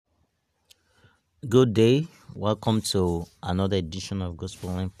Good day. Welcome to another edition of Gospel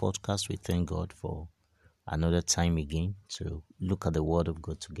Line Podcast. We thank God for another time again to look at the Word of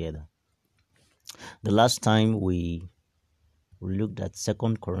God together. The last time we looked at 2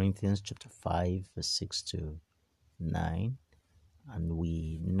 Corinthians chapter 5, verse 6 to 9, and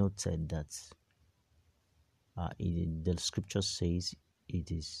we noted that the scripture says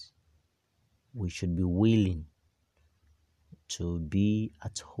we should be willing to be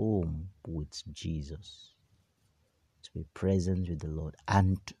at home with Jesus, to be present with the Lord,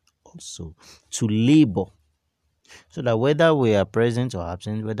 and also to labor, so that whether we are present or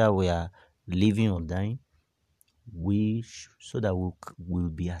absent, whether we are living or dying, so that we'll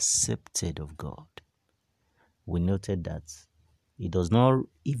be accepted of God. We noted that it does not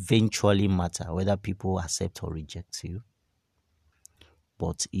eventually matter whether people accept or reject you,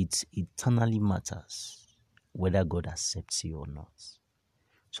 but it eternally matters whether God accepts you or not.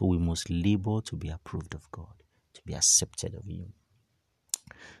 So we must labor to be approved of God, to be accepted of Him.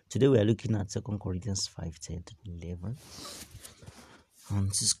 Today we are looking at 2 Corinthians 5:10 to 11. And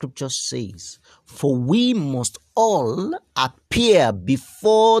the scripture says, "For we must all appear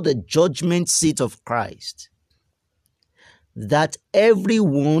before the judgment seat of Christ, that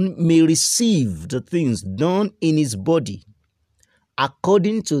everyone may receive the things done in his body,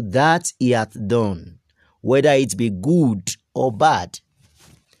 according to that he hath done, whether it be good or bad.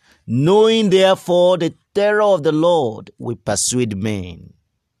 Knowing therefore the terror of the Lord will persuade men.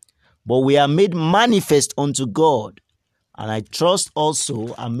 But we are made manifest unto God, and I trust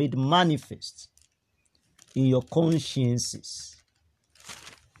also are made manifest in your consciences."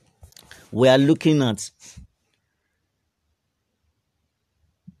 We are looking at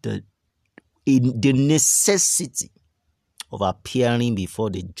the necessity of appearing before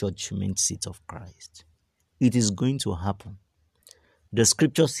the judgment seat of Christ. It is going to happen. The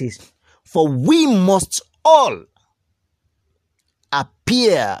scripture says, "For we must all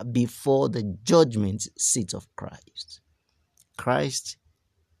appear before the judgment seat of Christ." Christ,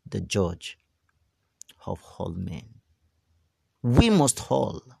 the judge of all men. We must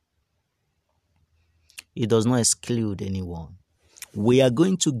all. It does not exclude anyone. We are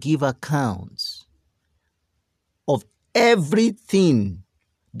going to give accounts of everything,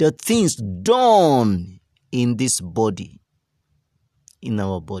 the things done in this body, in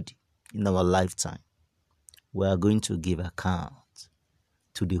our lifetime. We are going to give account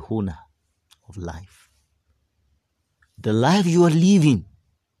to the owner of life. The life you are living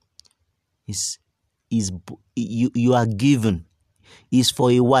you are given is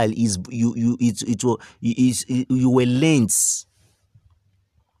for a while. You were lent.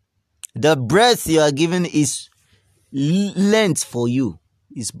 The breath you are given is lent for you.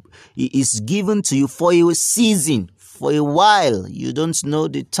 Is given to you for a season, for a while. You don't know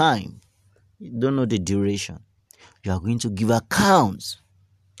the time. You don't know the duration. You are going to give accounts.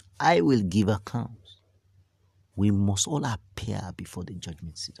 I will give accounts. We must all appear before the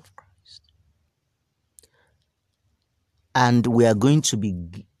judgment seat of Christ. And we are going to be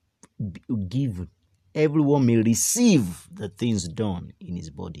given. Everyone may receive the things done in his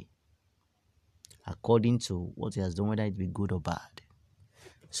body, according to what he has done, whether it be good or bad.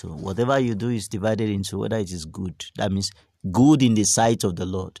 So whatever you do is divided into whether it is good. That means good in the sight of the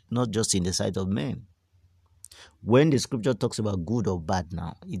Lord, not just in the sight of men. When the scripture talks about good or bad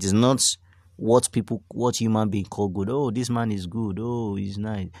now, it is not what human beings call good. Oh, this man is good. Oh, he's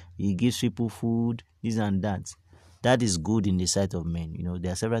nice. He gives people food, this and that. That is good in the sight of men.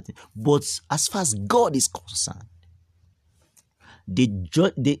 There are several things. But as far as God is concerned,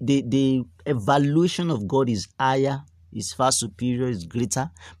 the evaluation of God is higher, is far superior, is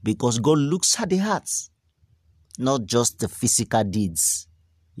greater, because God looks at the hearts, not just the physical deeds.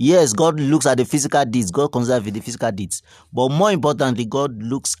 Yes, God looks at the physical deeds. God considers the physical deeds. But more importantly, God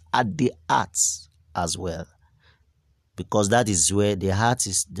looks at the hearts as well, because that is where the heart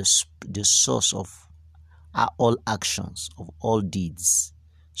is the source of all actions, of all deeds.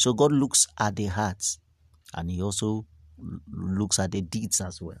 So God looks at the hearts, and He also looks at the deeds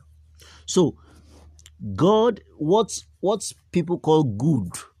as well. So God, what people call good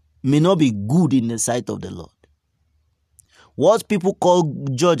may not be good in the sight of the Lord. What people call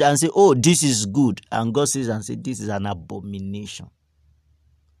judge and say, "Oh, this is good," and God says and say, "This is an abomination."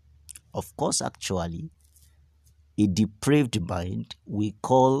 Of course, actually, a depraved mind we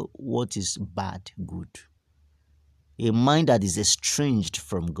call what is bad good. A mind that is estranged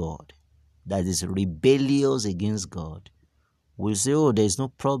from God, that is rebellious against God, will say, "Oh, there's no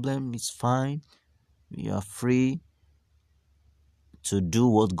problem, it's fine. You are free to do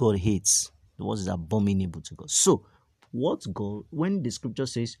what God hates, what is abominable to God." So, when the scripture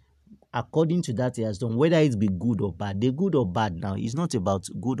says according to that he has done, whether it be good or bad. The good or bad now is not about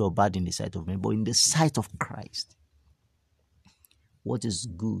good or bad in the sight of men, but in the sight of Christ. What is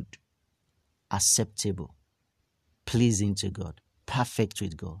good, acceptable, pleasing to God, perfect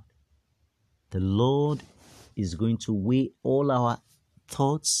with God. The Lord is going to weigh all our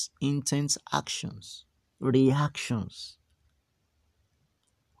thoughts, intents, actions, reactions,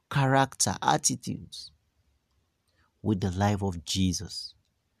 character, attitudes with the life of Jesus.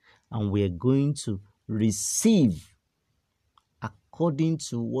 And we are going to receive according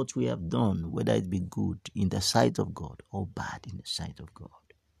to what we have done, whether it be good in the sight of God or bad in the sight of God.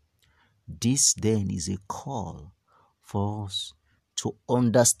 This then is a call for us to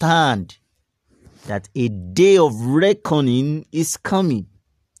understand that a day of reckoning is coming,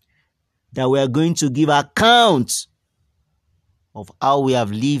 that we are going to give account of how we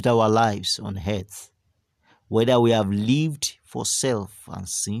have lived our lives on earth, whether we have lived for self and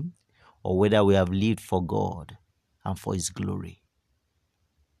sin, or whether we have lived for God and for His glory.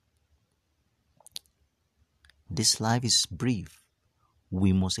 This life is brief.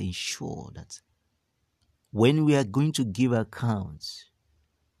 We must ensure that when we are going to give accounts,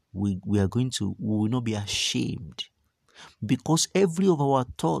 we will not be ashamed, because every of our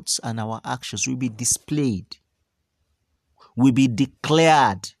thoughts and our actions will be displayed, will be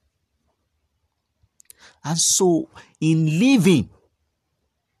declared. And so in living,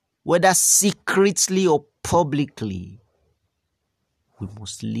 whether secretly or publicly, we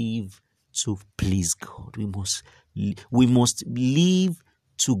must live to please God. We must live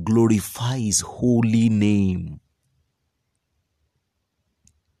to glorify His holy name.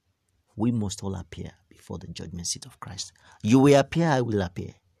 We must all appear before the judgment seat of Christ. You will appear, I will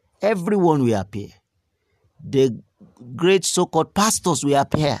appear. Everyone will appear. The great so-called pastors will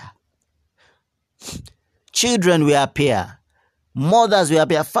appear. Children will appear. Mothers will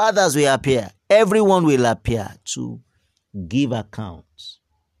appear. Fathers will appear. Everyone will appear to give accounts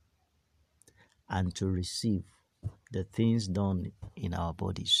and to receive the things done in our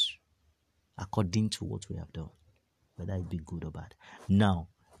bodies according to what we have done, whether it be good or bad. Now,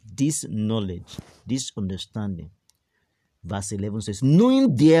 this knowledge, this understanding, verse 11 says,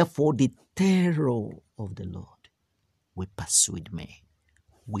 knowing therefore the terror of the Lord, we persuade men.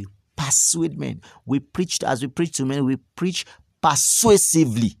 We persuade men. As we preach to men, we preach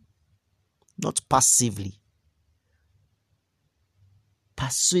persuasively, not passively.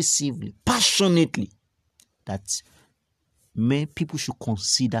 Persuasively, passionately, that people should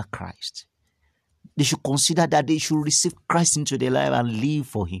consider Christ. They should consider that they should receive Christ into their life and live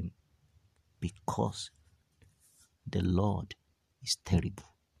for Him, because the Lord is terrible.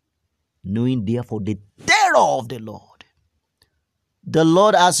 Knowing therefore the terror of the Lord. The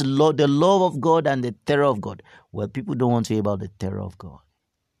Lord has the love of God and the terror of God. Well, people don't want to hear about the terror of God.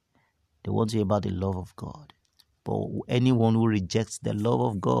 They want to hear about the love of God. But anyone who rejects the love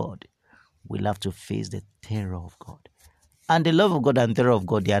of God will have to face the terror of God. And the love of God and terror of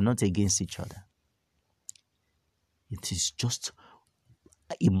God, they are not against each other. It is just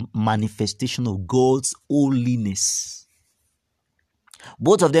a manifestation of God's holiness.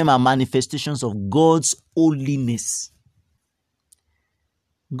 Both of them are manifestations of God's holiness.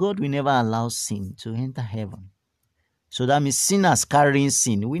 God will never allow sin to enter heaven. So that means sinners carrying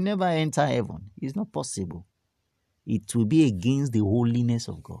sin will never enter heaven. It's not possible. It will be against the holiness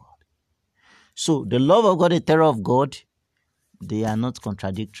of God. So the love of God, the terror of God, they are not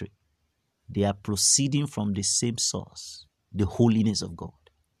contradictory. They are proceeding from the same source, the holiness of God.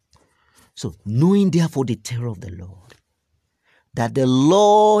 So knowing therefore the terror of the Lord, that the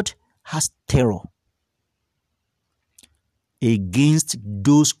Lord has terror against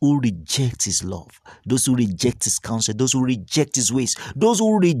those who reject His love, those who reject His counsel, those who reject His ways, those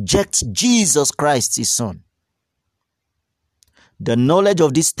who reject Jesus Christ, His Son. The knowledge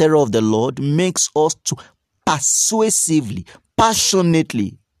of this terror of the Lord makes us to persuasively,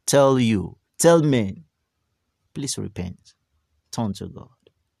 passionately tell men, please repent, turn to God.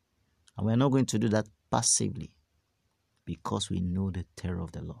 And we're not going to do that passively, because we know the terror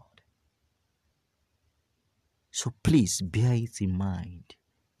of the Lord. So please bear it in mind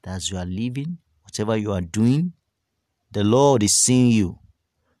that as you are living, whatever you are doing, the Lord is seeing you.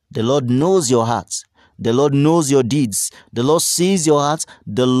 The Lord knows your heart. The Lord knows your deeds. The Lord sees your heart.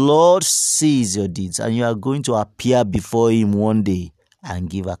 The Lord sees your deeds. And you are going to appear before Him one day and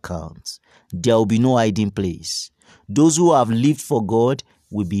give accounts. There will be no hiding place. Those who have lived for God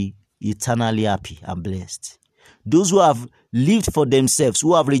will be eternally happy and blessed. Those who have lived for themselves,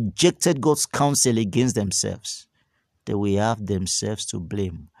 who have rejected God's counsel against themselves, they will have themselves to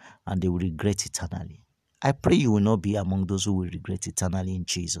blame and they will regret eternally. I pray you will not be among those who will regret eternally in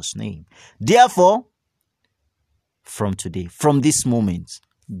Jesus' name. Therefore, from today, from this moment,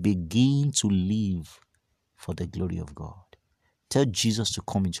 begin to live for the glory of God. Tell Jesus to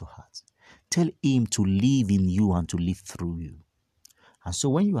come into your heart. Tell him to live in you and to live through you. And so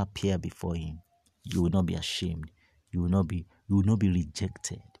when you appear before him, you will not be ashamed. You will not be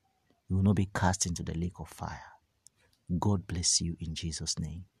rejected. You will not be cast into the lake of fire. God bless you in Jesus'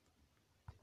 name.